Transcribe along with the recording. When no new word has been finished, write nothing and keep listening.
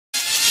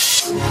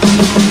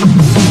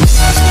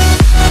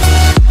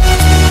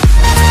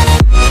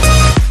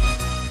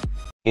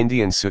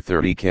Indian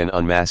Su-30 can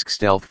unmask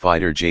stealth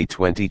fighter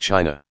J-20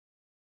 China.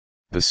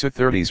 The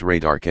Su-30's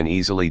radar can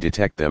easily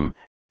detect them,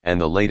 and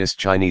the latest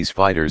Chinese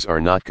fighters are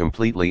not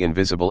completely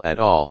invisible at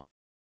all.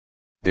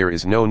 There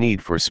is no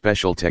need for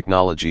special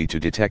technology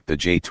to detect the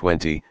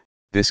J-20,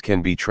 this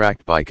can be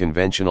tracked by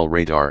conventional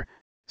radar,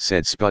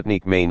 said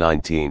Sputnik May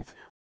 19,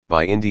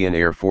 by Indian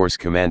Air Force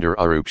Commander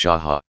Arup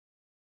Shaha.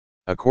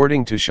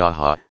 According to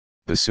Shaha,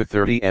 the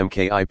Su-30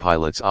 MKI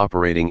pilots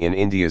operating in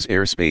India's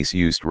airspace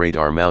used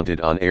radar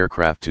mounted on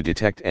aircraft to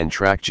detect and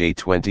track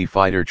J-20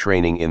 fighter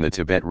training in the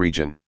Tibet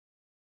region.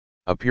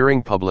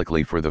 Appearing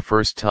publicly for the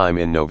first time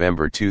in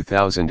November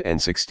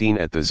 2016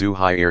 at the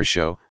Zhuhai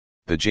Airshow,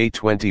 the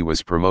J-20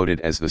 was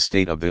promoted as the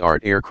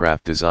state-of-the-art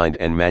aircraft designed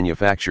and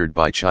manufactured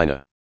by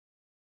China.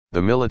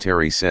 The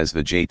military says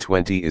the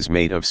J-20 is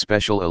made of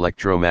special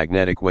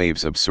electromagnetic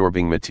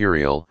waves-absorbing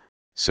material,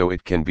 so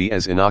it can be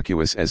as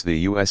innocuous as the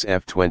US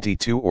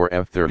F-22 or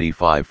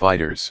F-35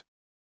 fighters.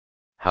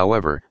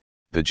 However,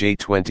 the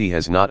J-20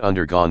 has not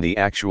undergone the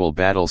actual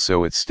battle,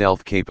 so its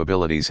stealth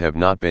capabilities have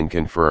not been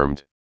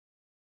confirmed.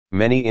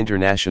 Many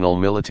international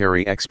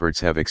military experts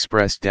have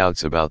expressed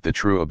doubts about the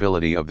true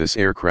ability of this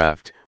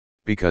aircraft,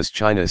 because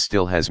China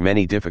still has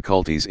many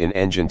difficulties in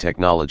engine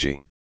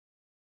technology.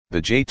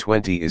 The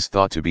J-20 is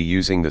thought to be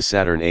using the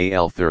Saturn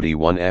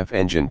AL-31F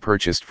engine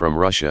purchased from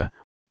Russia,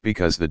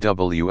 because the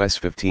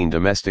WS-15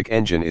 domestic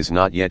engine is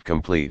not yet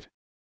complete.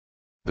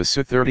 The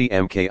Su-30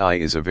 MKI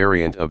is a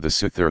variant of the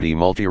Su-30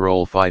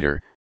 multi-role fighter,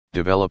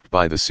 developed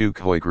by the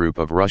Sukhoi Group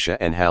of Russia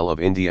and HAL of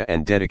India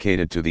and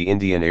dedicated to the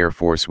Indian Air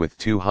Force with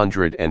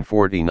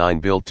 249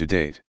 built to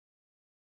date.